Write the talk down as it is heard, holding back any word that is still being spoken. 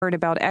Heard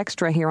about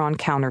Extra here on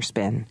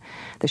Counterspin.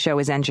 The show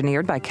is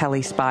engineered by Kelly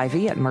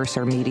Spivey at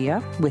Mercer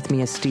Media. With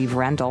me is Steve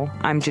Rendell.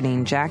 I'm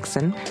Janine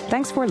Jackson.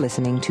 Thanks for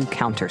listening to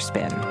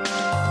Counterspin.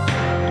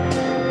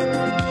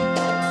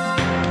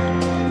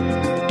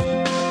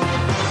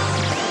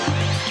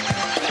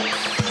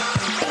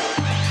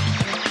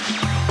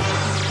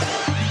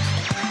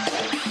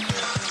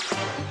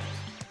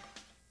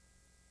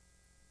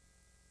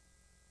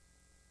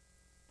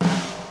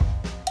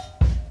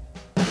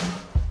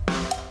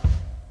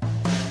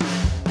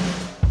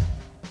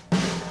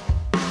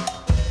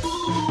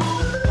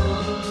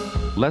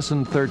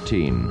 Lesson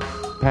 13,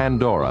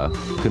 Pandora,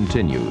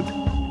 continued.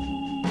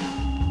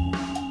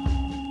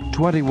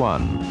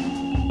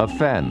 21.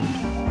 Offend.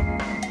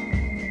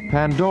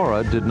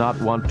 Pandora did not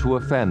want to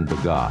offend the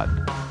god,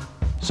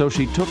 so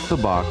she took the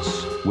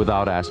box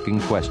without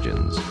asking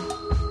questions.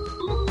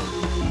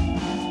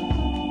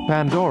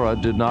 Pandora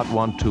did not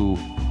want to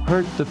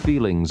hurt the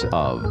feelings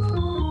of,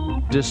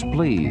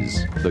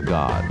 displease the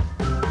god,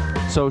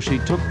 so she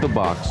took the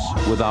box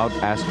without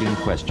asking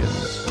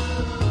questions.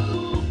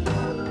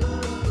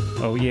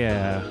 Oh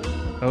yeah,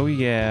 oh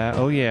yeah,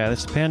 oh yeah.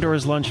 This is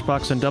Pandora's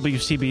Lunchbox on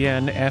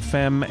WCBN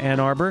FM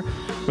Ann Arbor.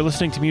 We're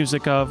listening to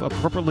music of,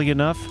 appropriately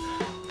enough,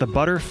 the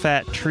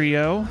Butterfat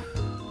Trio.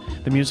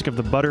 The music of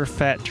the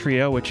Butterfat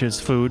Trio, which is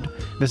food.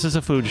 This is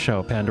a food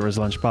show, Pandora's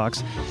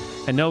Lunchbox.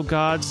 And no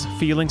God's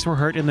feelings were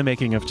hurt in the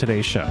making of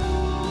today's show.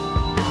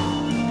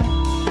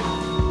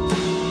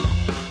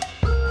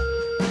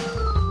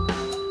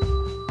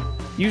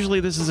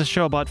 Usually this is a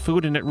show about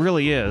food, and it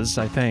really is,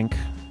 I think.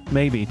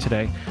 Maybe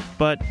today.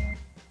 But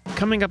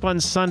coming up on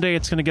Sunday,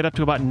 it's going to get up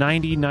to about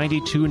 90,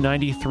 92,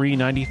 93,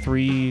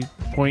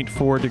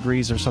 93.4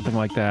 degrees or something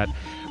like that.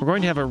 We're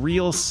going to have a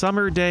real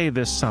summer day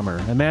this summer.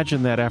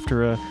 Imagine that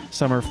after a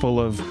summer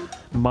full of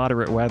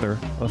moderate weather.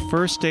 The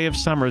first day of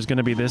summer is going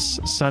to be this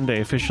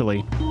Sunday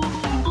officially.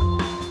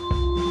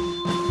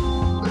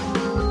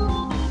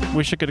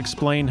 Wish I could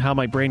explain how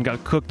my brain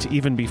got cooked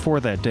even before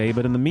that day,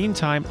 but in the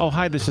meantime... Oh,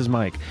 hi, this is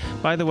Mike.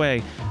 By the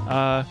way,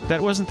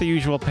 that wasn't the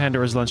usual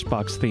Pandora's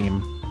Lunchbox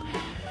theme.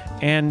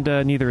 And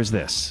neither is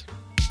this.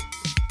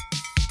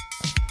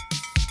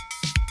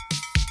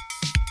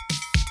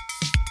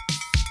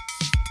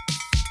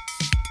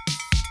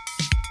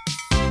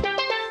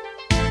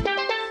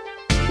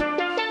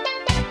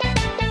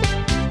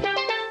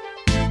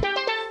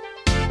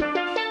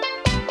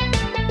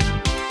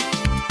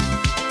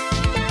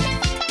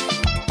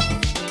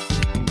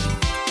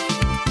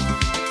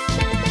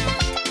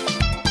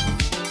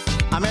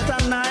 I met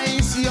a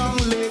nice young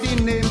lady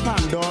named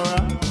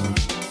Pandora.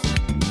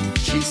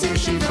 She said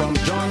she from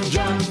John.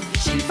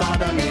 She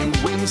father named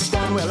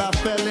Winston. Well, I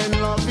fell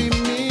in love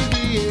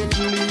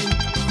immediately.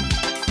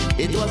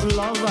 It was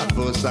love at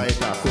first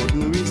sight. I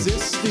couldn't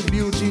resist the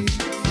beauty.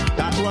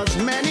 That was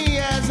many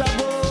years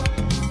ago.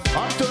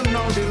 Up to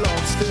now the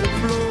love still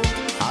flow.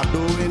 I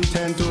don't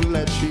intend to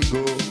let she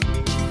go.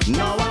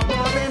 Now I'm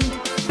balling.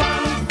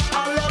 Pam,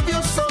 I love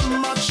you so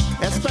much,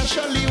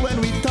 especially when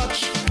we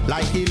touch.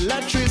 Like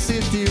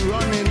electricity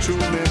running through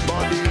my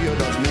body. You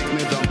just make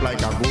me jump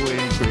like I'm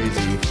going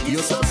crazy.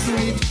 You're so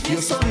sweet,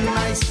 you're so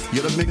nice.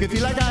 You just make me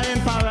feel like I'm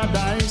in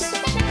paradise.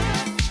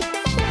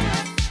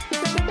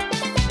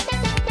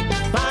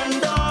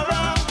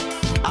 Pandora,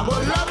 I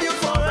will love you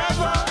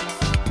forever.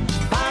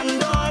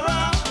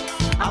 Pandora,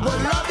 I will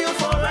love you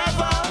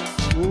forever.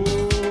 Ooh.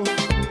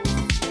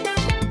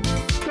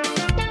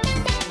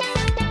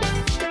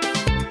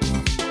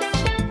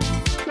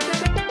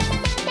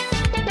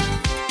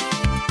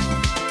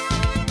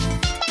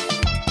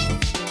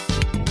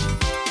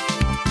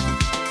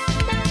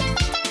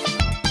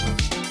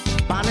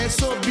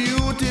 So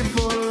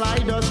beautiful, I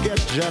just get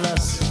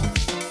jealous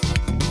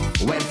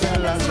when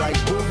fellas like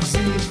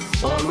Booksy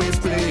always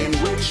playing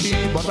with she.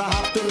 But I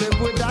have to live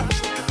with that,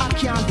 I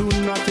can't do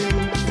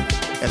nothing.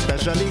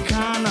 Especially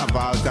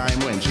carnival time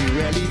when she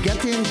really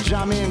getting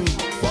jamming.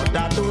 But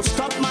that don't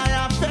stop my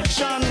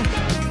affection,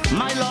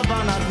 my love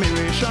and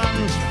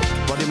admiration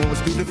for the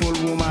most beautiful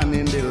woman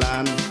in the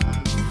land.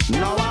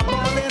 Now I'm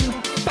balling,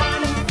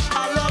 Pan,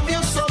 I love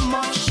you so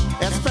much,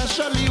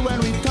 especially when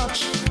we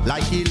touch.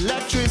 Like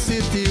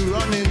electricity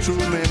running through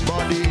my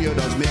body. You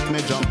just make me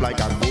jump like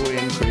I'm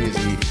going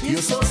crazy.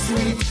 You're so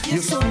sweet,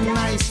 you're so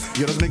nice.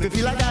 You just make me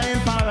feel like I'm in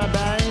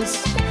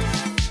paradise.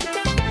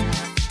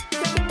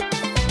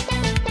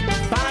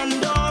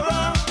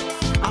 Pandora,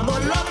 I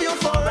will love you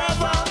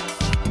forever.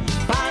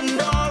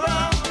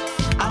 Pandora,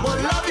 I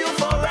will love you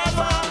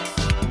forever.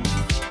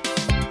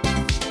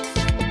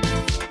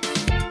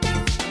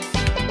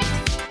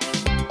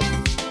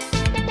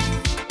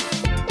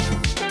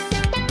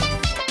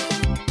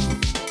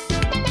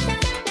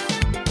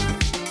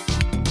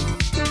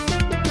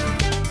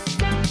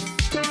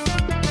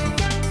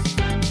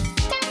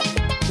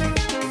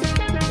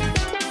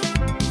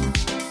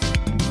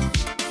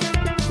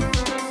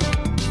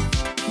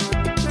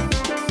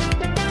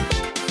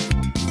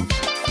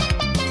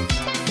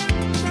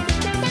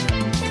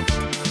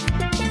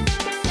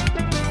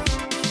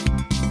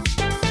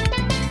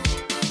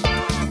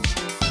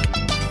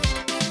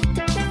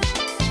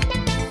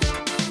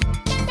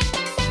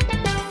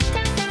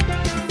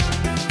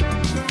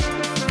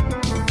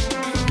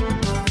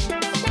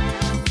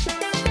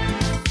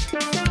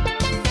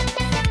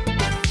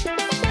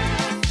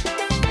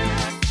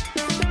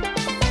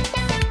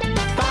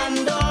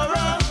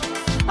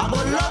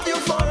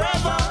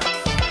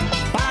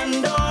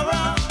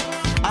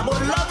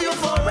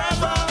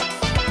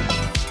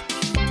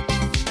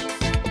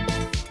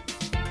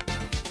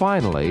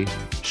 finally,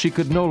 she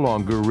could no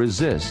longer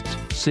resist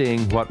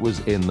seeing what was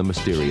in the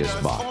mysterious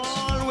box.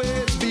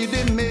 Always be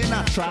the main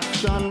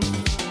attraction,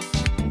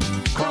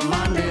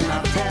 commanding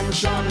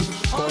attention,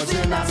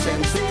 causing a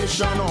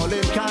sensation all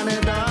in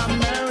Canada,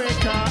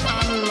 America,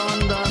 and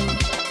London.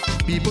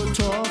 People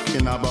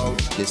talking about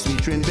the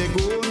sweet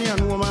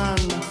Trinbagonian woman,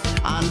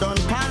 and on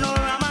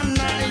Panorama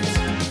Night,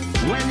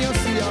 when you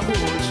see her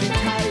hold she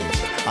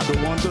tight, I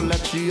don't want to let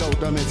she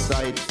out of my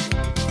sight.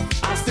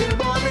 I still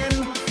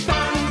ballin',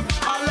 Pan,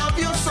 I love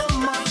you so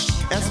much,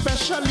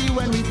 especially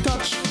when we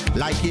touch,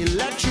 like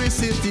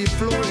electricity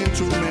flowing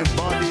through my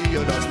body.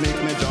 You just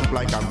make me jump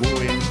like I'm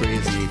going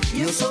crazy.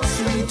 You're so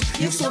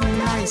sweet, you're so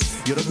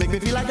nice, you just make me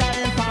feel like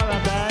I'm in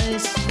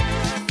paradise.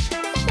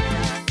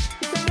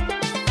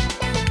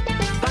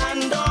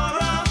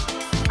 Pandora,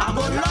 I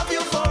will love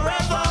you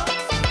forever.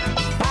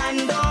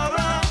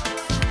 Pandora,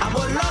 I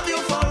will love you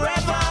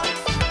forever.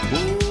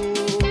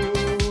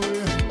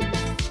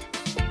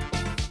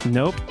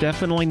 Nope,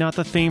 definitely not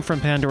the theme from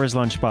Pandora's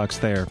Lunchbox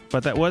there.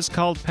 But that was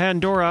called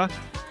Pandora,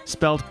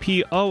 spelled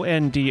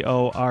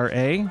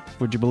P-O-N-D-O-R-A,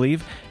 would you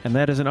believe? And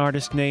that is an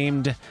artist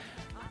named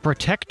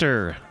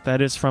Protector.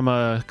 That is from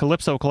a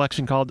Calypso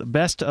collection called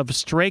Best of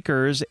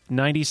Strakers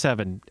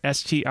 97,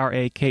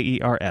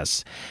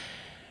 S-T-R-A-K-E-R-S.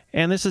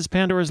 And this is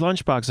Pandora's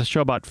Lunchbox, a show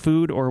about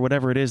food or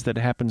whatever it is that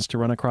happens to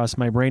run across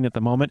my brain at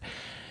the moment.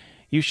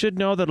 You should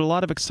know that a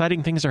lot of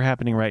exciting things are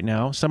happening right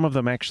now. Some of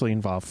them actually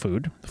involve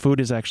food. Food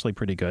is actually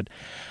pretty good.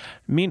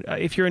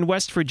 If you're in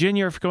West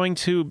Virginia, if you're going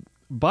to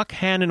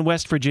Buckhannon,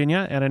 West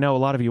Virginia, and I know a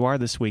lot of you are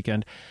this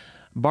weekend,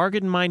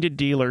 bargain-minded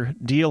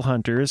deal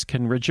hunters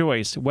can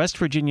rejoice. West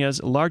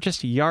Virginia's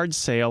largest yard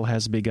sale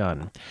has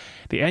begun.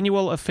 The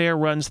annual affair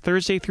runs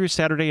Thursday through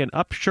Saturday in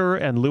Upshur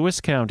and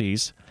Lewis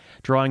counties,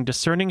 drawing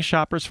discerning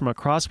shoppers from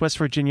across West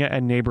Virginia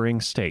and neighboring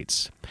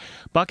states.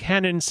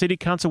 Buckhannon City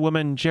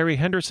Councilwoman Jerry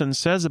Henderson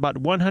says about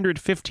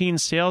 115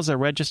 sales are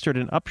registered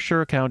in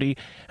Upshur County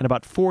and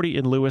about 40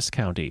 in Lewis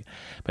County.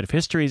 But if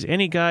history is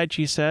any guide,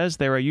 she says,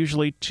 there are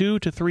usually 2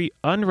 to 3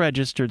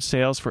 unregistered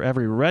sales for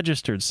every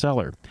registered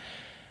seller.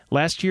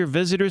 Last year,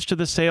 visitors to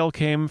the sale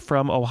came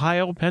from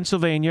Ohio,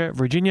 Pennsylvania,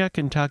 Virginia,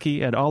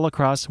 Kentucky, and all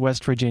across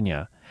West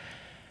Virginia.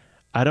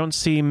 I don't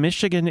see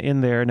Michigan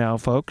in there now,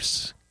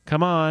 folks.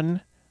 Come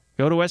on.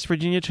 Go to West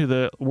Virginia to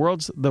the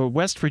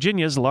West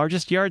Virginia's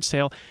largest yard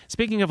sale.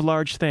 Speaking of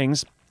large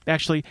things,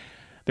 actually,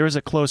 there is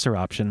a closer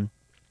option.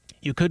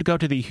 You could go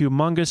to the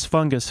Humongous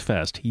Fungus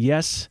Fest.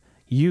 Yes,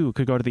 you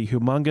could go to the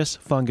Humongous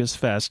Fungus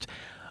Fest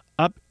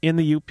up in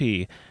the UP.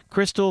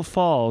 Crystal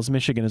Falls,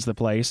 Michigan is the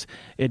place.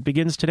 It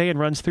begins today and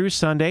runs through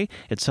Sunday.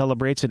 It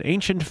celebrates an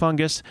ancient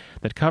fungus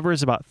that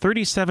covers about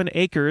 37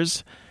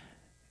 acres,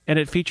 and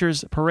it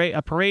features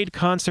a parade,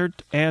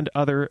 concert, and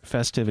other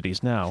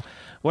festivities. Now,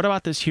 what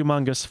about this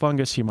humongous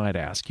fungus, you might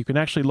ask? You can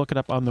actually look it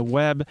up on the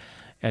web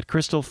at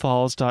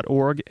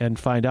crystalfalls.org and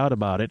find out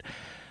about it.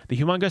 The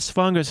humongous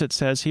fungus, it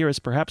says here, is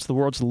perhaps the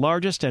world's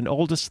largest and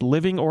oldest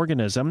living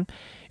organism.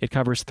 It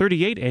covers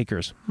 38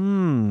 acres.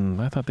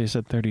 I thought they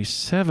said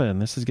 37.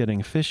 This is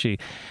getting fishy.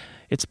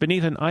 It's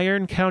beneath an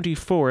Iron County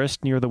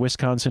forest near the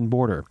Wisconsin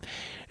border.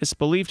 It's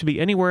believed to be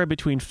anywhere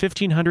between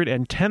 1,500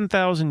 and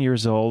 10,000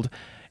 years old,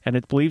 and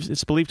it's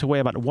believed to weigh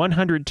about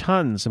 100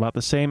 tons, about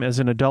the same as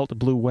an adult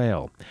blue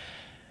whale.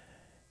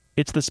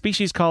 It's the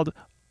species called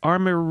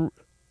Armillaria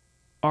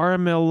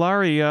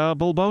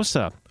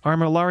bulbosa.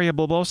 Armillaria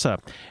bulbosa.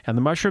 And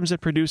the mushrooms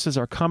it produces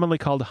are commonly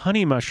called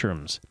honey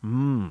mushrooms.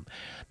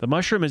 The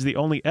mushroom is the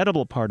only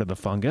edible part of the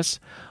fungus.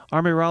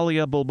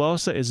 Armillaria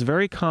bulbosa is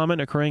very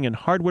common, occurring in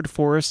hardwood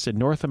forests in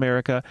North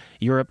America,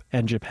 Europe,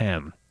 and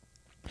Japan.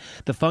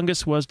 The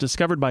fungus was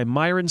discovered by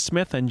Myron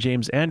Smith and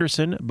James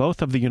Anderson,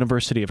 both of the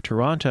University of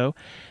Toronto.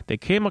 They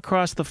came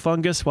across the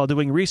fungus while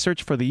doing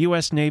research for the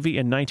U.S. Navy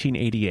in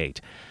 1988.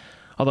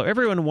 Although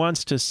everyone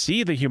wants to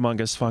see the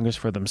humongous fungus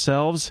for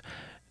themselves,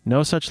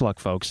 no such luck,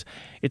 folks.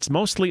 It's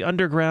mostly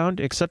underground,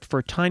 except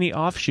for tiny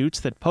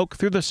offshoots that poke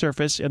through the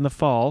surface in the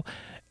fall,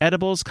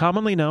 edibles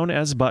commonly known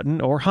as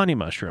button or honey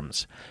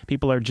mushrooms.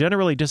 People are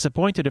generally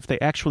disappointed if they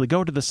actually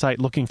go to the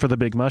site looking for the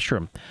big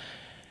mushroom.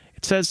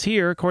 It says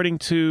here, according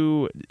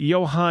to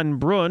Johan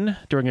Brunn,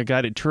 during a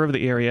guided tour of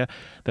the area,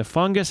 the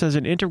fungus is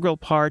an integral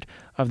part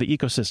of the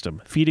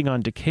ecosystem, feeding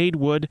on decayed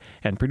wood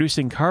and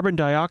producing carbon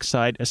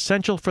dioxide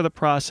essential for the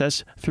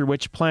process through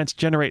which plants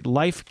generate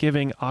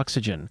life-giving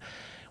oxygen.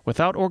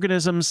 Without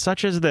organisms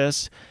such as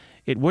this,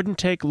 it wouldn't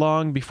take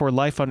long before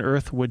life on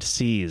Earth would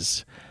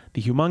cease.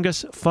 The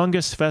Humongous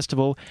Fungus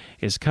Festival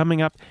is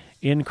coming up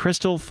in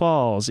Crystal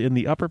Falls in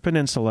the Upper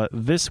Peninsula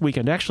this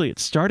weekend. Actually, it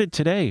started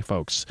today,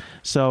 folks.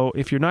 So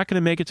if you're not going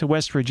to make it to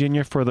West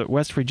Virginia for the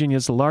West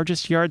Virginia's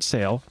largest yard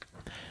sale,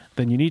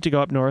 then you need to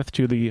go up north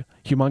to the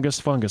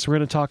Humongous Fungus. We're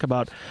going to talk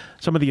about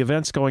some of the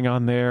events going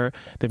on there.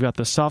 They've got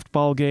the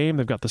softball game.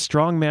 They've got the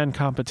strongman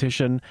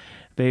competition.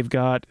 They've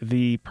got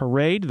the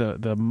parade,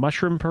 the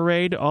mushroom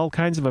parade, all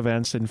kinds of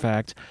events, in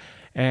fact.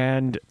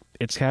 And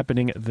it's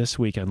happening this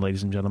weekend,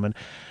 ladies and gentlemen.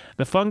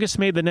 The fungus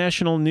made the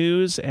national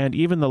news and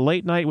even the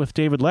Late Night with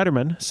David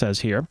Letterman, says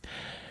here.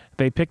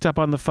 They picked up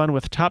on the fun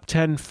with top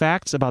 10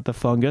 facts about the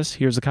fungus.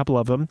 Here's a couple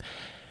of them.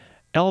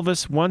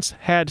 Elvis once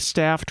had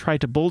staff try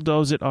to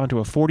bulldoze it onto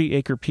a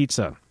 40-acre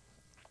pizza.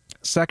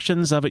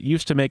 Sections of it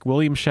used to make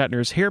William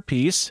Shatner's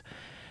hairpiece.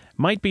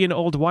 Might be an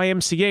old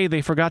YMCA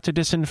they forgot to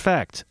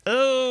disinfect.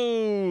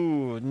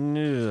 Oh,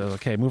 no.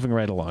 Okay, moving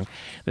right along.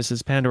 This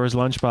is Pandora's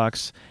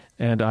Lunchbox,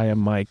 and I am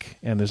Mike,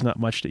 and there's not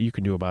much that you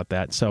can do about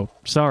that, so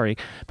sorry.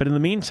 But in the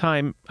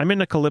meantime, I'm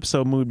in a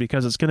Calypso mood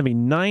because it's going to be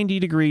 90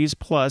 degrees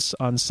plus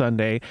on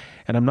Sunday,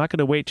 and I'm not going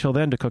to wait till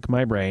then to cook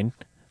my brain.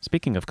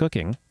 Speaking of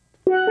cooking...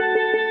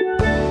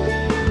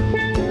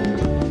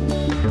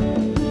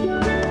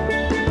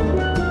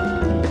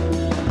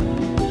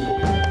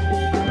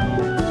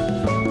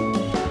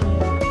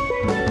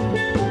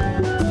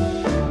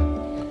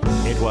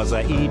 was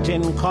a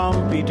eating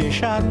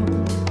competition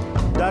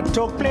that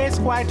took place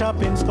quite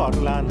up in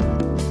Scotland.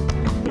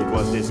 It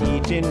was this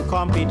eating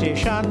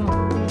competition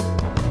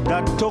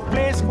that took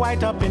place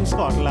quite up in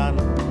Scotland.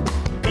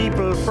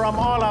 People from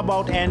all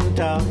about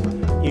enter,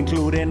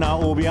 including a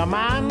Obia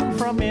man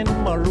from in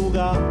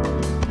Moruga.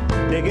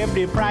 They give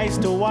the prize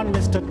to one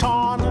Mr.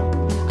 Thorn.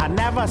 I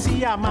never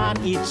see a man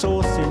eat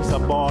so since a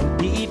born.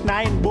 He eat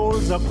 9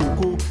 bowls of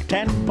cuckoo,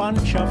 10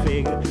 bunch of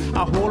fig,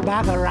 a whole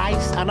bag of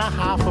rice and a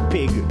half a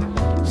pig,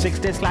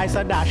 60 slices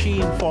of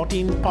dashi and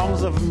 14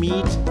 pounds of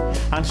meat,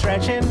 and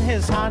stretching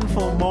his hand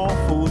for more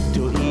food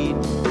to eat.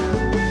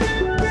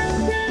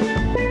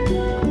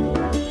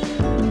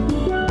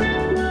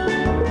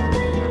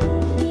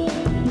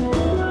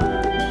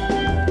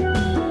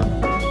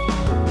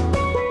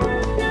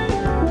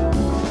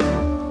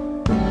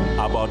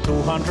 About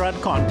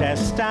 200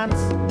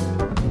 contestants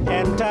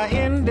enter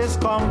in this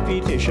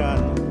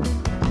competition.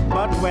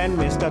 But when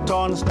Mr.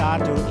 Thorn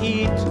start to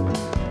eat,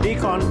 the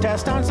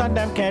contestants and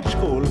them catch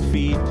cold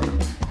feet.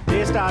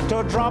 They start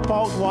to drop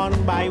out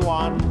one by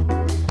one.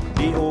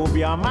 The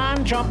Obia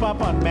man jump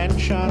up and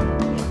mention,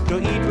 to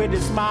eat with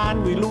this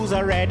man we lose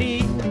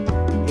already.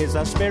 Is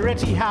a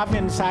spirit he have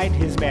inside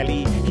his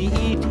belly. He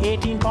eat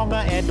 18 pounds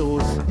of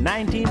Eddos,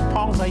 19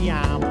 pounds of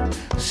yam,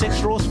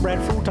 6 roast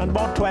breadfruit and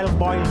about 12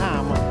 boiled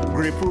ham,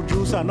 grapefruit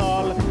juice and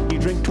all. He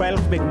drink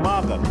 12 big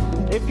mug.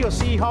 If you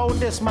see how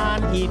this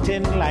man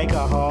eating like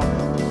a hog.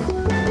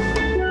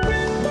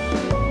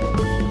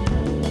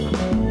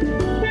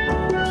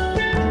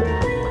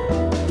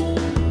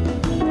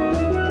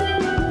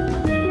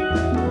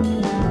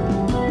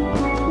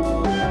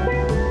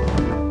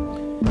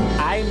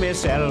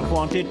 Myself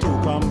wanted to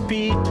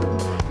compete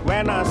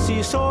when I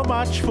see so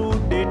much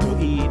food there to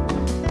eat.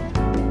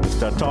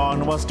 Mr.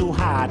 Thorn was too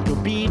hard to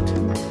beat,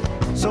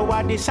 so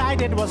I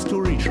decided was to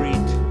retreat.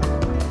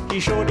 He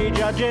showed the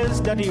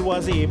judges that he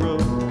was able.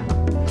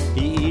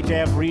 He eat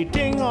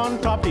everything on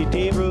top the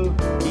table.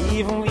 He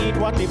even eat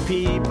what the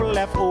people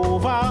left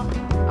over,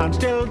 and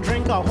still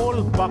drink a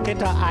whole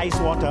bucket of ice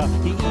water.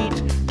 He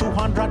eat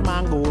 200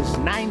 mangoes,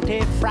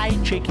 90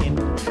 fried chicken.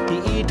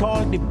 He eat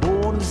all the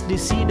bones, the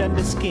seed and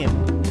the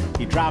skin.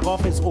 He drag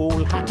off his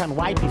old hat and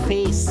wipe his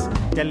face,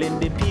 telling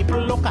the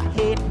people, look, I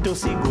hate to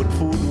see good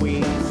food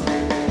waste.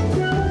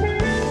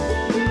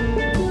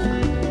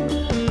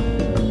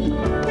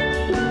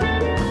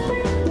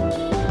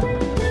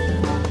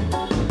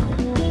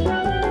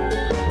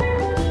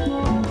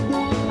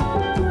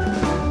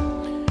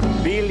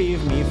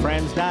 Believe me,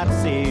 friends, that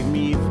same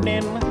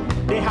evening,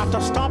 they had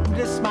to stop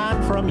this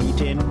man from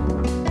eating.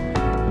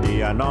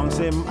 They announce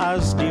him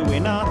as the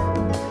winner,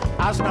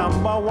 as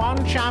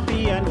 #1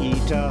 champion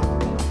eater.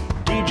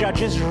 The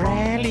judges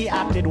really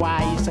acted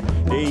wise.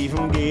 They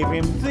even gave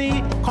him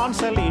the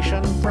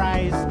consolation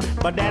prize.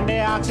 But then they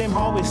asked him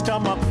how his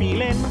stomach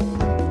feeling.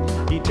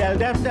 He tell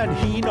them that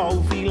he now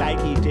feel like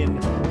eating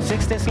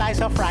 60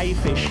 slices of fried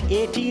fish,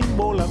 18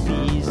 bowl of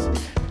peas,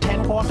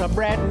 10 quarter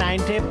bread,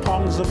 90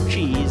 pounds of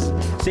cheese,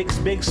 6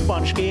 big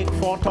sponge cake,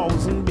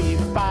 4,000 beef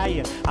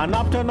pie. And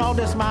up to now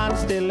this man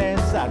still ain't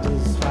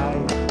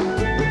satisfied.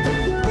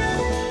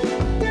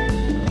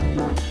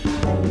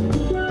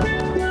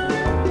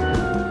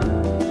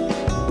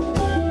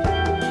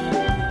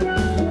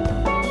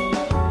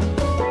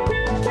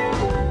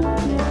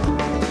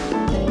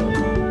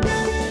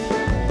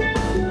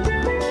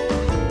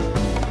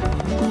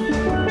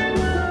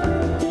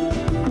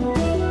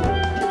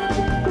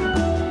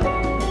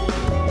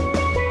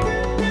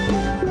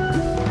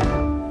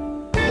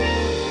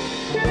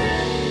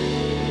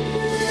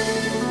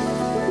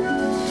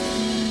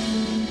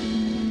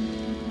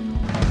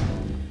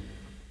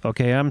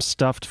 Okay, I'm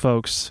stuffed,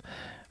 folks.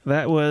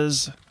 That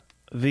was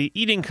the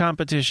eating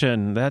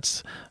competition.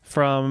 That's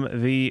from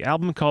the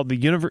album called The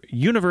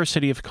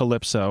University of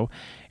Calypso.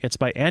 It's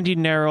by Andy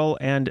Narrell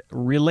and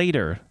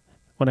Relator.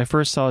 When I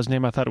first saw his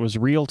name, I thought it was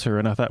Realtor,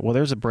 and I thought, well,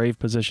 there's a brave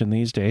position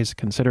these days,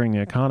 considering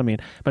the economy.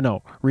 But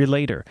no,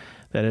 Relator.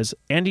 That is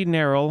Andy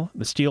Narrell,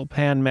 the steel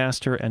pan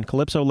master and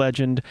Calypso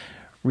legend.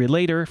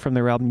 Relator from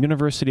their album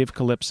University of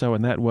Calypso,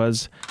 and that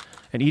was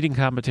an eating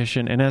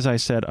competition, and as I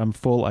said, I'm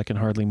full, I can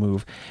hardly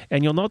move.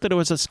 And you'll note that it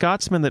was a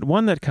Scotsman that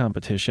won that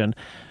competition,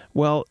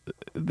 Well,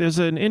 there's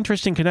an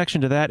interesting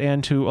connection to that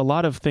and to a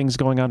lot of things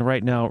going on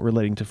right now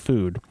relating to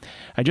food.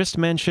 I just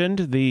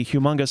mentioned the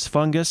Humongous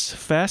Fungus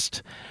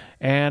Fest,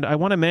 and I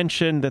want to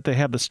mention that they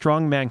have the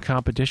Strongman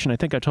competition. I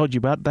think I told you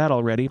about that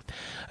already.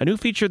 A new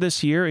feature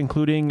this year,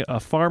 including a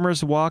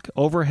farmer's walk,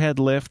 overhead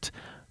lift,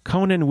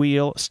 cone and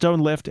wheel, stone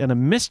lift, and a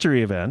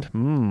mystery event.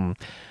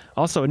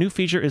 Also, a new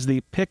feature is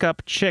the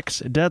Pickup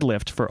Chicks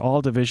deadlift for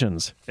all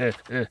divisions.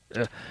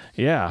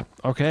 Yeah,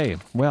 okay,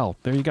 well,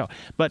 there you go.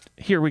 But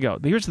here we go.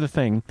 Here's the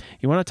thing.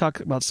 You want to talk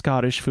about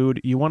Scottish food.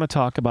 You want to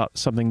talk about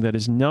something that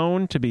is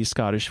known to be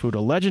Scottish food,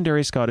 a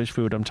legendary Scottish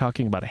food. I'm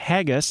talking about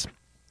haggis.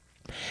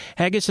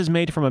 Haggis is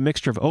made from a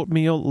mixture of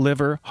oatmeal,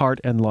 liver, heart,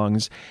 and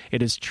lungs.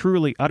 It is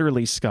truly,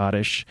 utterly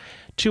Scottish.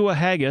 To a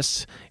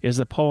Haggis is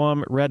a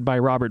poem read by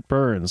Robert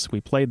Burns.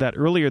 We played that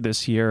earlier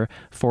this year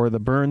for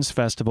the Burns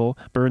Festival,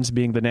 Burns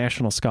being the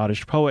national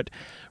Scottish poet,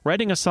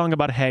 writing a song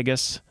about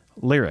haggis,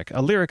 a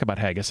lyric about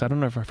haggis. I don't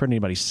know if I've heard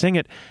anybody sing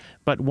it,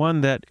 but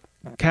one that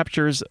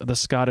captures the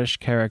Scottish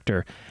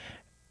character.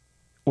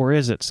 Or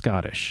is it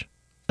Scottish?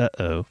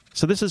 Uh-oh.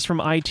 So this is from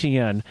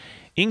ITN.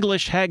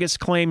 English haggis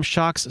claim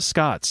shocks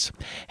Scots.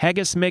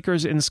 Haggis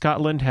makers in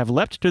Scotland have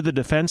leapt to the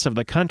defense of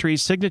the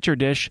country's signature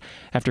dish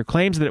after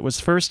claims that it was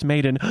first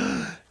made in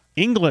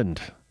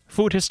England.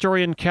 Food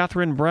historian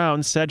Catherine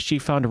Brown said she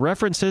found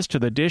references to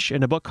the dish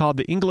in a book called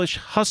The English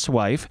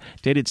Huswife,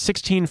 dated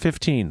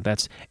 1615.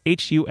 That's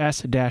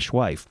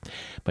H-U-S-wife.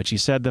 But she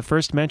said the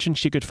first mention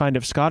she could find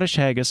of Scottish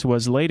haggis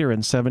was later in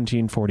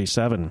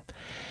 1747.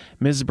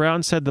 Ms.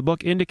 Brown said the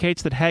book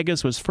indicates that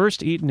haggis was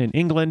first eaten in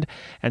England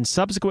and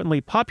subsequently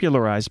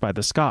popularized by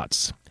the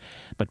Scots.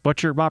 But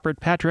butcher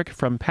Robert Patrick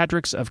from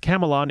Patrick's of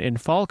Camelon in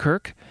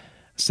Falkirk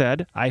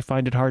said, I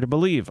find it hard to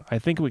believe. I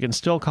think we can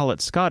still call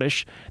it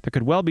Scottish. There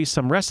could well be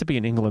some recipe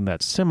in England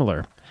that's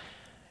similar.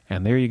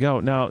 And there you go.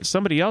 Now,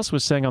 somebody else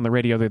was saying on the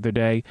radio the other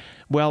day,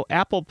 well,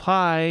 apple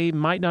pie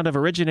might not have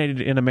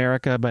originated in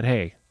America, but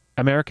hey,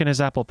 American is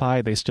apple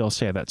pie. They still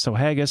say that. So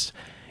haggis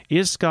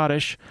is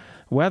Scottish.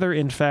 Whether,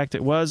 in fact,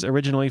 it was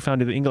originally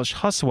found in the English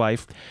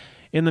Huswife.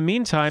 In the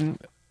meantime,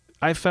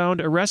 I found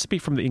a recipe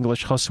from the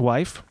English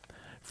Huswife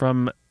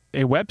from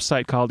a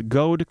website called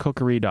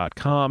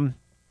godecookery.com.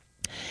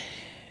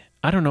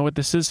 I don't know what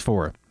this is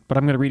for, but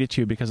I'm going to read it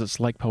to you because it's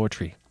like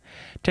poetry.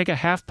 Take a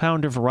half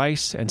pound of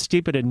rice and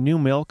steep it in new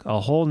milk a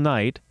whole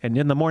night, and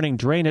in the morning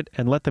drain it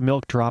and let the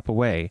milk drop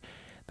away.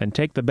 Then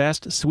take the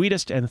best,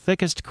 sweetest, and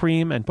thickest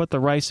cream and put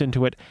the rice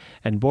into it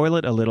and boil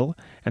it a little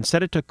and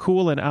set it to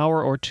cool an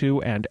hour or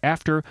two, and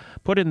after,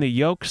 put in the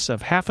yolks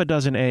of 6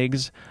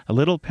 eggs, a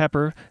little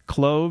pepper,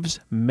 cloves,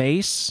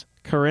 mace,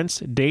 currants,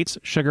 dates,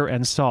 sugar,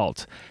 and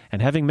salt.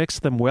 And having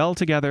mixed them well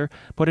together,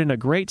 put in a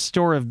great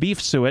store of beef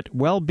suet,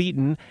 well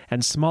beaten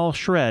and small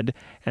shred,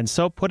 and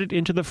so put it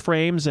into the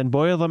frames and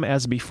boil them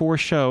as before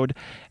showed,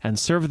 and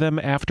serve them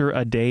after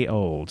a day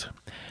old.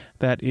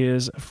 That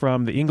is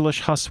from The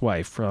English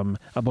Huswife, from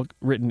a book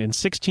written in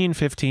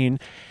 1615.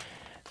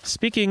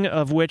 Speaking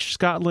of which,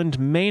 Scotland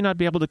may not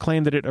be able to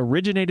claim that it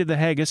originated the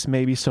haggis.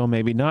 Maybe so,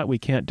 maybe not. We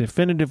can't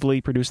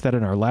definitively produce that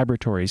in our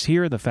laboratories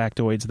here, the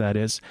factoids, that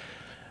is.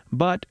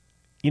 But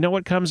you know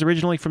what comes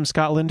originally from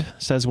Scotland,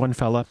 says one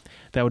fella?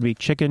 That would be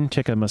chicken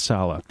tikka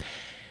masala.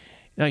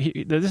 Now,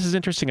 this is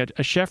interesting.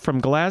 A chef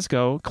from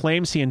Glasgow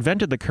claims he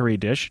invented the curry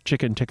dish,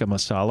 chicken tikka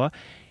masala.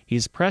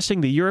 He's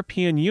pressing the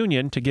European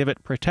Union to give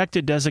it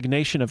protected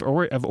designation of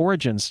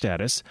origin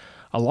status,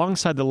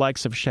 alongside the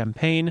likes of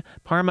champagne,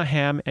 Parma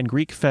ham, and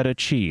Greek feta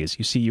cheese.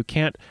 You see, you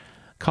can't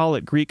call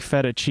it Greek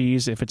feta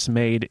cheese if it's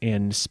made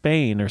in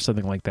Spain or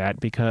something like that,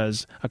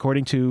 because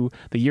according to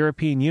the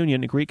European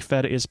Union, Greek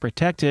feta is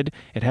protected.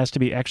 It has to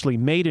be actually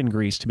made in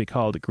Greece to be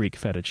called Greek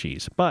feta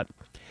cheese. But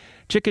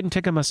chicken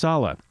tikka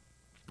masala.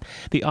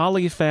 The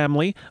Ali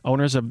family,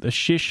 owners of the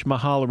Shish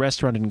Mahal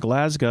restaurant in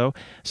Glasgow,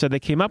 said they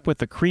came up with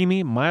the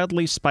creamy,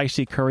 mildly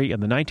spicy curry in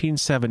the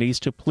 1970s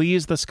to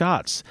please the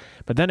Scots,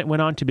 but then it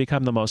went on to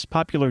become the most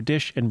popular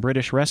dish in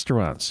British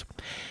restaurants.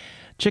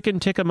 Chicken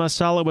tikka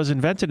masala was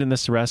invented in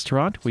this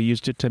restaurant. We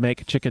used to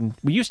make chicken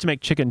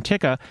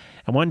tikka,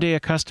 and one day a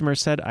customer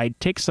said, I'd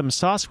take some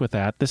sauce with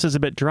that. This is a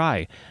bit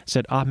dry,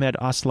 said Ahmed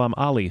Aslam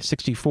Ali,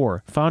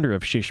 64, founder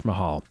of Shish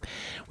Mahal.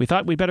 We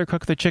thought we'd better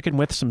cook the chicken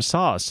with some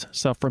sauce.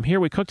 So from here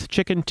we cooked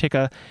chicken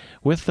tikka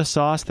with the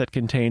sauce that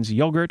contains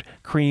yogurt,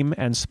 cream,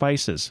 and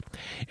spices.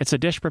 It's a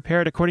dish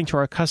prepared according to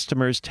our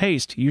customers'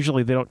 taste.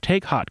 Usually they don't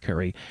take hot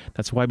curry.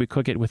 That's why we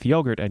cook it with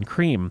yogurt and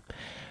cream.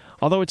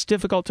 Although it's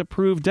difficult to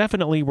prove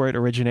definitely where it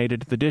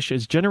originated, the dish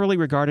is generally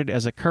regarded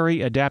as a curry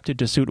adapted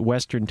to suit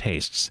Western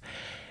tastes.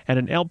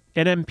 And an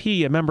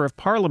MP, a member of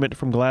Parliament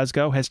from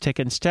Glasgow, has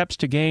taken steps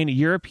to gain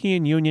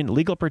European Union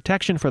legal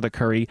protection for the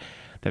curry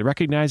that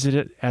recognizes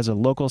it as a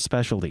local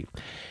specialty.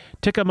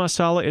 Tikka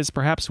masala is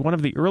perhaps one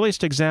of the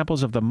earliest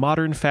examples of the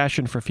modern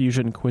fashion for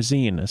fusion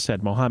cuisine,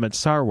 said Mohammed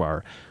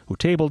Sarwar, who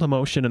tabled a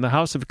motion in the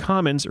House of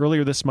Commons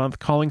earlier this month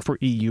calling for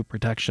EU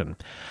protection.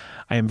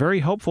 I am very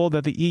hopeful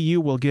that the EU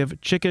will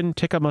give chicken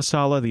tikka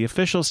masala the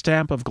official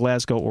stamp of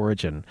Glasgow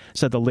origin,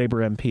 said the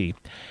Labour MP.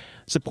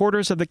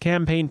 Supporters of the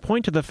campaign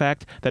point to the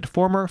fact that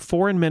former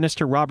Foreign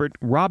Minister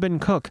Robin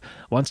Cook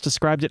once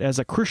described it as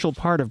a crucial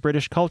part of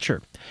British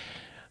culture.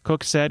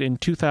 Cook said in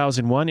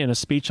 2001 in a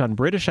speech on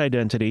British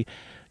identity,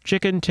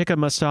 "Chicken tikka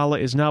masala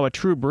is now a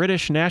true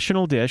British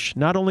national dish,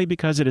 not only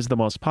because it is the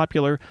most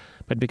popular,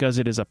 but because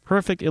it is a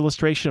perfect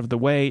illustration of the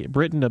way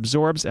Britain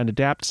absorbs and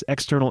adapts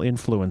external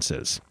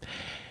influences."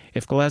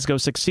 If Glasgow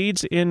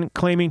succeeds in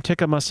claiming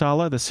tikka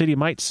masala, the city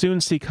might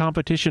soon see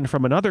competition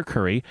from another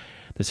curry.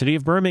 The city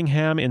of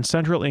Birmingham in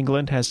central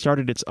England has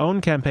started its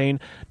own campaign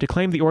to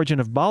claim the origin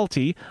of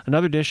balti,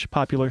 another dish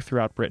popular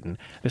throughout Britain.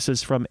 This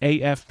is from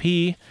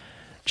AFP.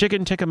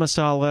 Chicken tikka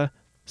masala,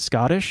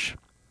 Scottish?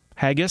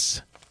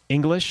 Haggis?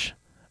 English?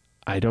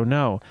 I don't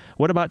know.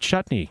 What about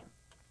chutney?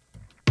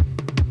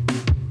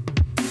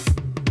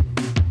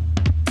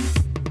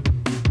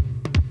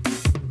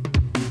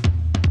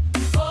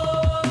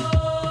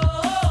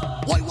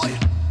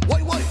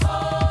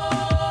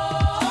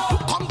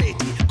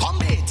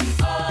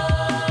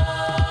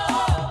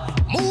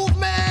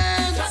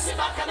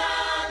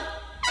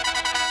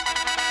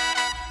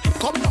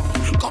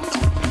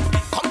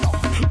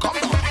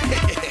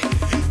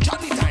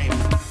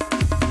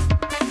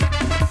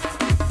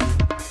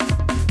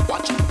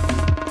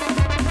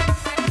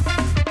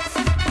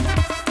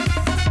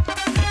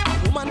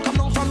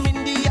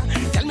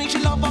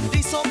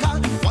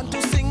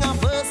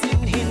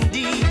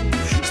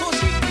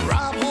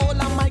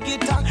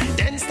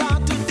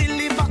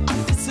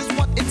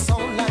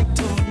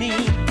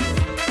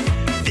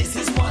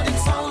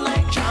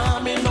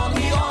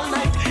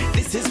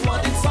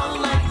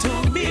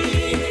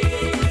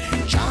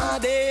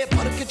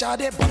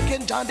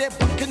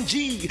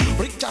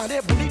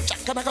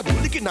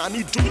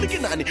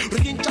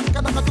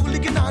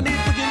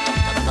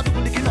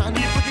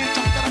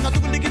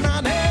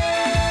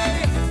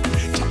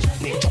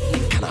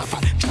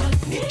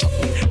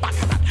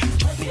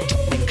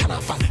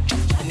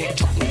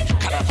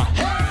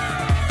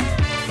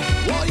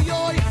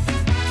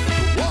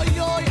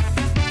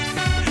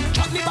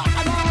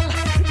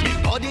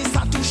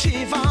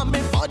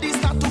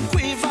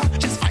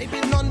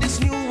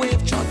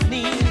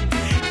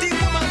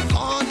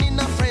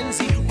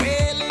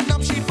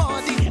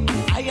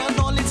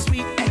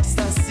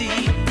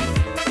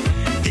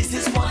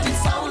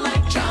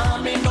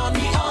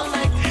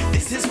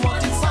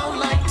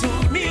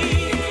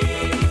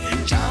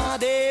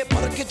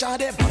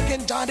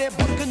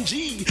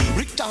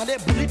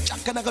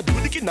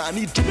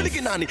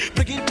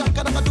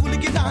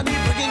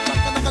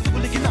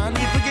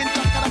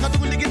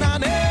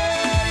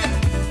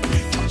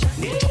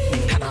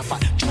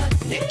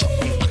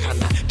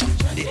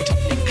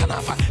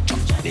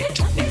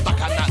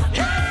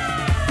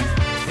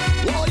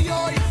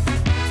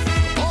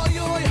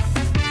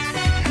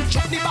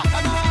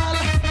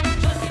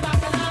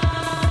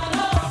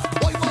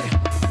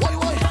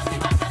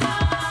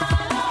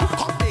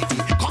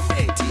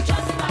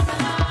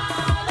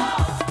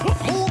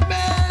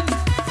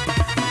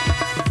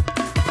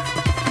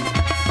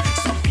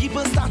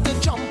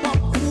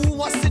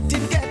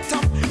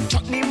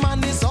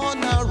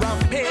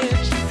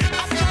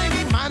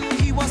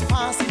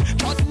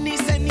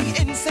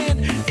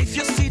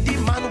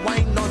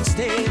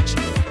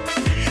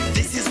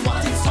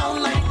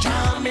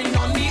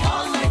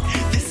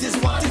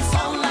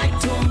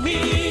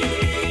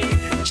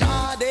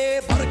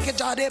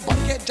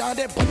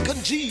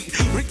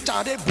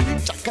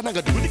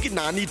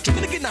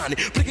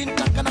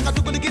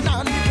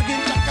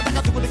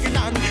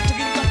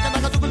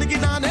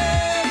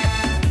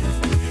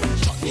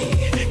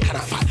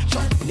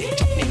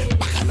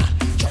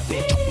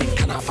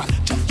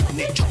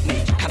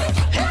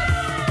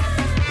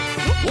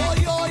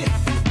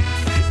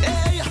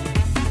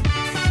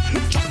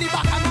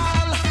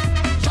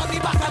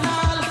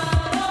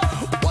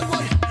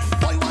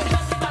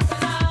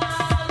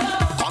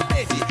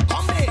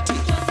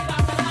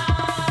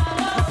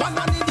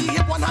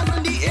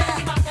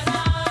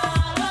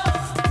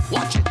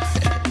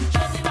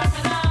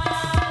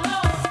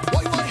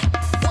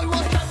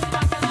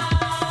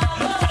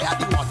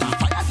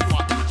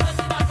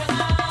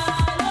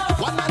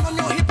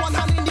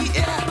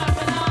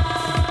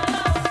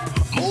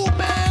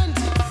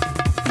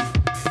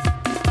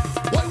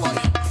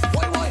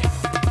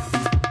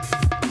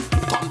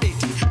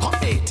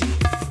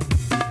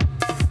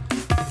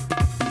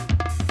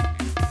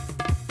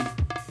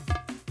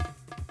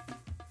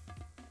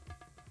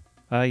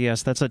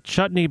 Yes, that's a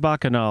chutney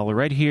bacchanal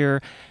right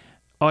here.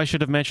 Oh, I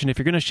should have mentioned, if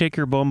you're going to shake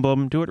your boom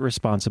boom, do it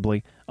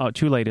responsibly. Oh,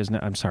 too late, isn't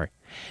it? I'm sorry.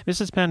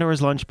 This is Pandora's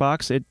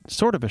Lunchbox. It's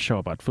sort of a show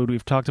about food.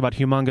 We've talked about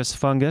humongous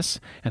fungus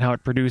and how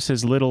it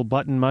produces little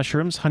button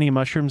mushrooms, honey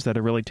mushrooms that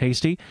are really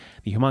tasty.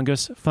 The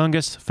Humongous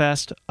Fungus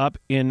Fest up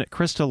in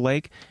Crystal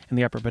Lake in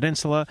the Upper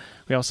Peninsula.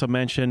 We also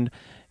mentioned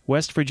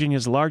West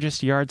Virginia's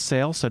largest yard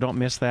sale, so don't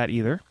miss that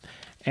either.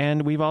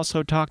 And we've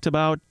also talked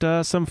about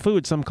some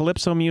food, some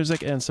calypso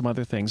music, and some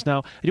other things. Now,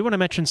 I do want to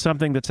mention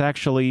something that's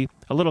actually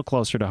a little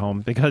closer to home,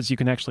 because you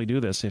can actually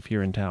do this if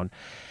you're in town.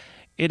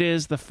 It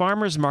is the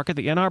Farmers Market,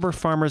 the Ann Arbor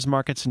Farmers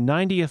Market's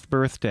 90th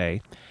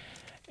birthday,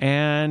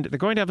 and they're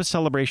going to have a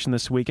celebration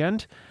this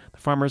weekend. The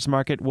Farmers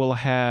Market will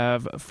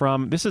have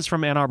this is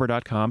from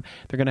AnnArbor.com,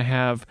 they're going to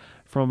have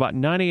from about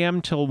 9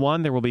 a.m. till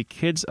 1, there will be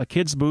a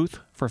kids booth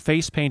for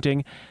face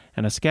painting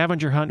and a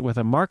scavenger hunt with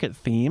a market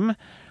theme.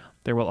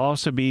 There will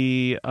also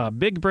be a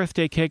big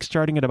birthday cake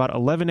starting at about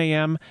 11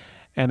 a.m.,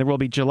 and there will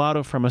be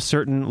gelato from a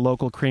certain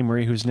local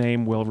creamery whose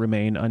name will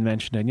remain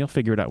unmentioned, and you'll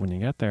figure it out when you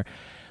get there.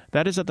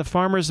 That is at the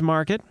Farmers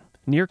Market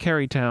near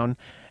Carytown,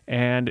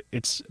 and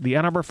the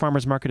Ann Arbor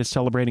Farmers Market is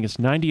celebrating its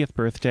 90th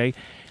birthday.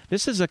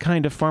 This is a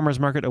kind of Farmers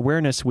Market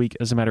Awareness Week,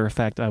 as a matter of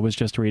fact, I was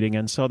just reading,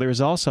 and so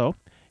there's also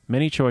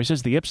many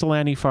choices. The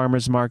Ypsilanti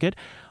Farmers Market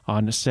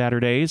on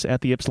Saturdays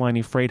at the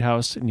Ypsilanti Freight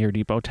House near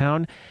Depot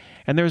Town,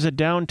 and there's a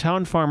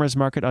downtown farmers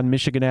market on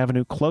Michigan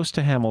Avenue close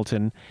to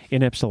Hamilton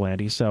in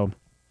Ypsilanti. So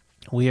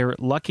we are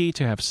lucky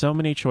to have so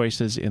many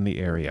choices in the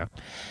area.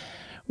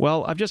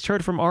 Well, I've just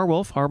heard from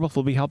Arwolf. Arwolf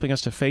will be helping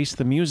us to face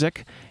the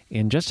music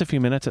in just a few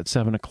minutes at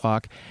 7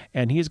 o'clock,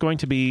 and he's going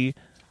to be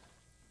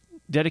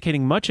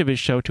dedicating much of his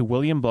show to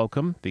William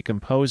Bolcom, the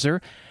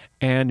composer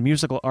and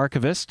musical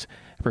archivist.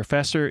 The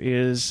professor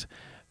is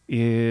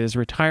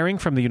retiring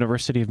from the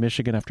University of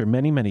Michigan after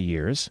many, many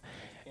years.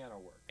 Piano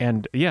work.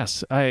 And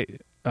yes,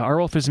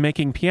 Arwolf is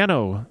making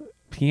piano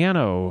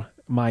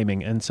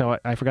miming, and so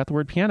I forgot the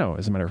word piano,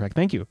 as a matter of fact.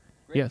 Thank you.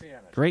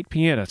 Great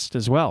pianist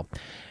as well.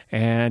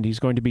 And he's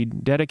going to be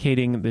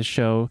dedicating this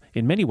show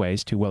in many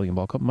ways to William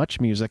Bolcom, much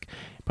music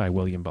by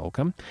William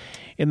Bolcom.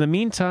 In the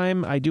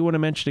meantime, I do want to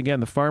mention again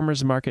the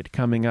Farmers Market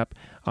coming up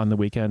on the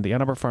weekend, the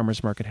Ann Arbor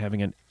Farmers Market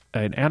having an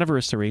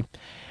anniversary.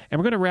 And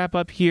we're going to wrap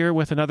up here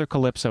with another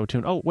Calypso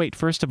tune. Oh, wait,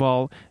 first of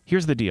all,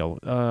 here's the deal.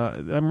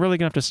 I'm really going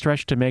to have to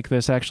stretch to make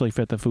this actually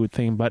fit the food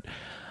theme, but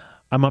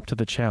I'm up to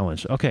the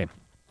challenge. Okay.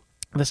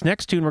 This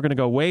next tune, we're going to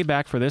go way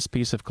back for this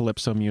piece of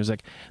Calypso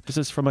music. This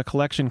is from a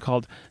collection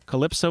called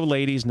Calypso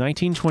Ladies,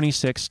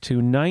 1926 to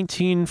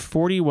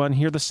 1941.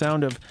 Hear the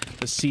sound of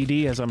the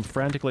CD as I'm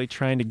frantically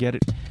trying to get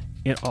it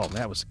in. Oh,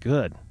 that was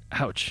good.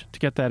 Ouch. To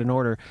get that in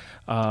order.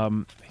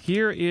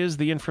 Here is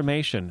the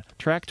information.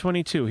 Track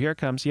 22. Here it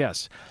comes.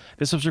 Yes.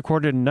 This was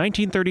recorded in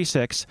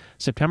 1936,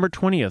 September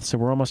 20th, so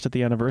we're almost at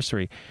the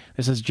anniversary.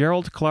 This is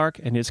Gerald Clark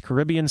and his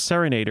Caribbean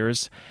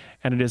Serenaders,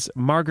 and it is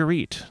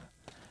Marguerite.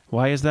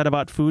 Why is that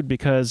about food?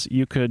 Because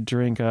you could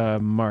drink a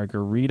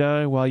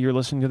margarita while you're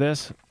listening to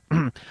this.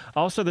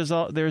 Also,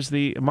 there's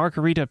the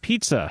margarita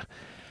pizza,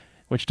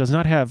 which does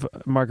not have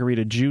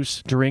margarita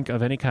juice drink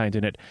of any kind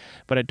in it,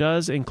 but it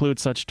does include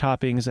such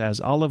toppings as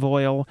olive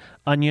oil,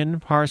 onion,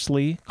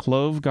 parsley,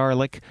 clove,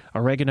 garlic,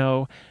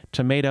 oregano,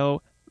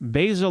 tomato,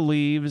 basil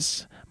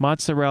leaves,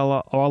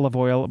 mozzarella, olive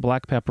oil,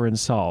 black pepper, and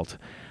salt.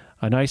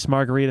 A nice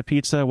margarita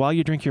pizza while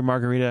you drink your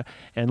margarita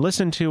and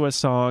listen to a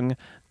song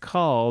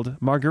called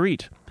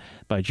Marguerite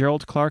by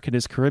Gerald Clark and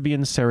his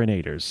Caribbean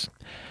Serenaders.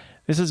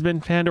 This has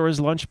been Pandora's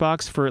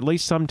Lunchbox for at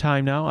least some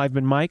time now. I've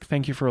been Mike.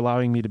 Thank you for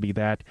allowing me to be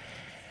that.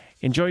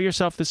 Enjoy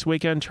yourself this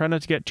weekend. Try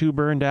not to get too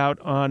burned out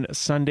on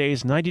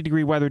Sunday's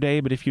 90-degree weather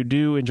day, but if you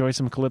do enjoy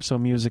some Calypso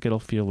music, it'll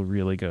feel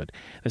really good.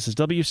 This is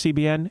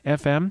WCBN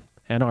FM,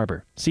 Ann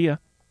Arbor. See ya.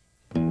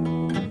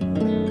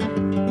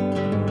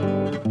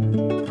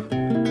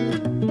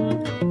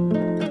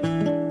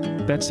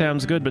 That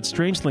sounds good, but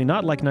strangely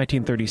not like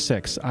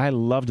 1936. I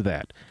loved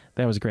that.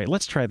 That was great.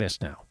 Let's try this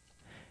now.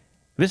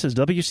 This is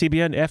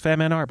WCBN FM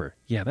Ann Arbor.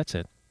 Yeah, that's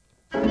it.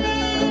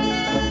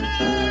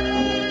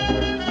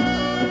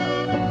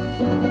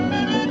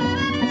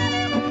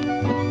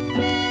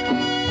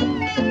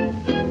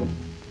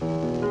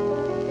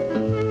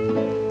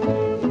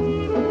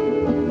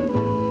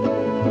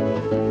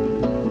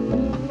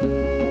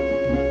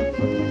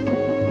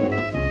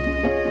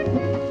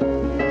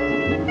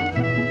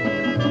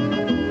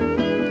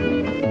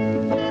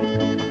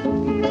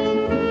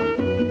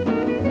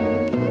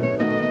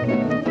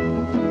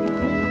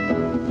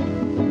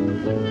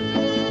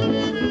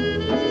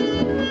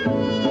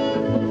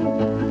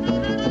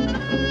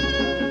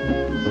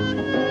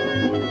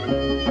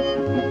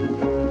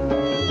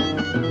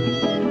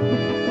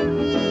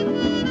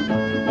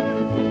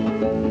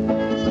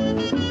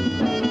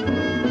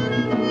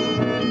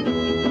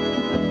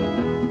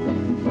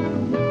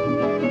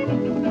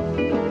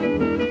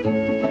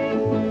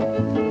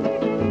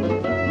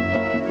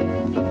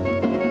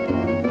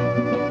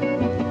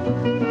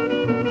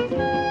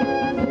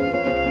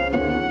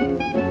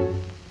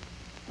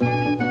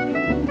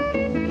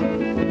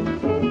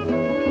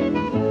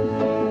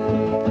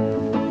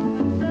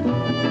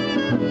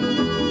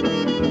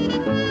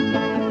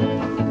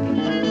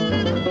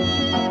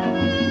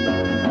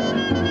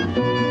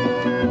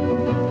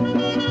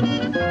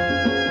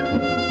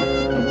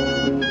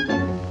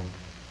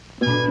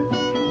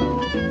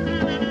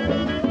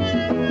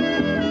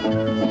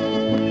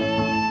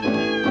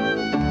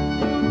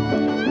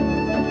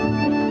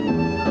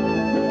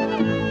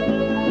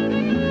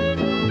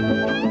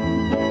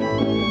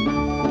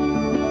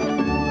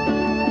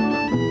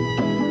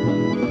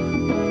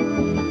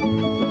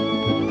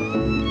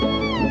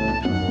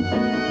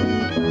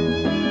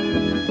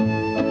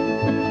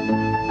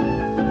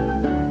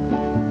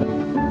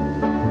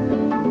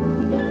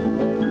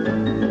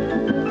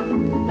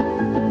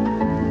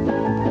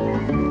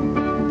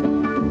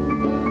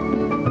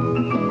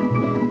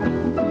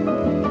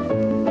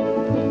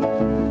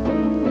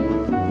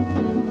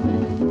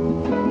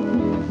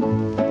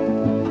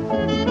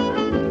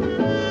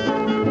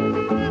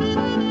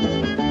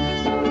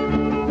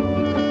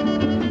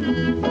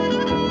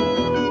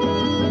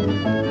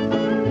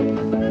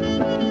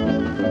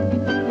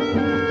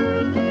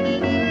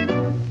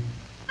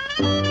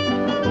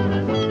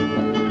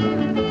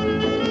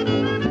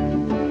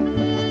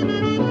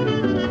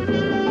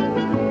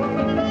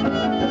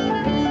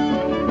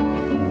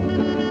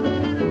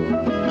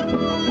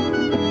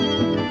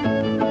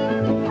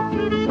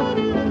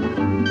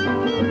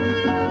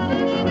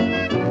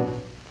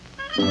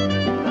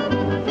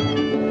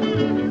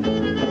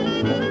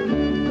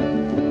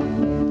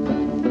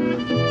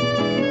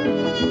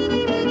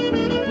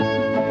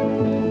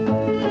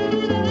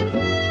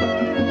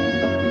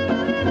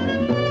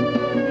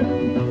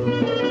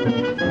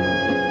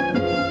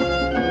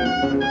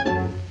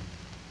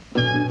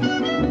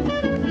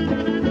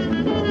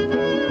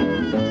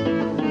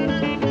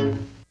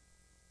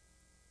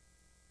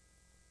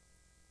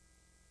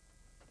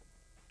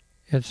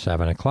 It's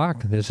 7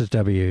 o'clock. This is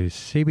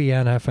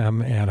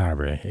WCBN-FM Ann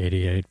Arbor,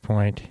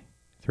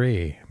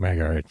 88.3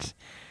 megahertz.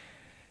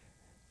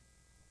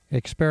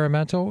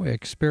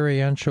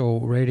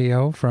 Experiential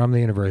radio from the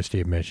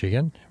University of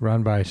Michigan,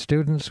 run by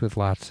students with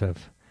lots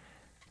of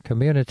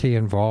community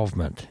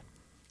involvement.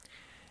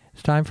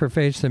 It's time for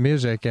Face the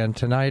Music, and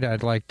tonight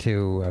I'd like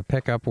to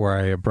pick up where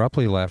I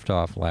abruptly left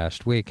off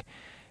last week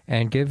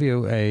and give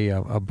you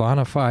a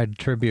bona fide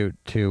tribute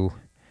to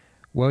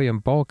William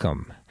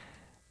Bolcom,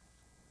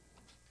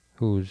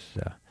 who's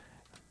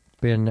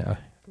been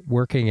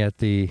working at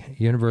the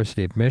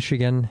University of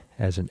Michigan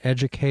as an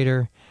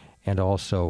educator and also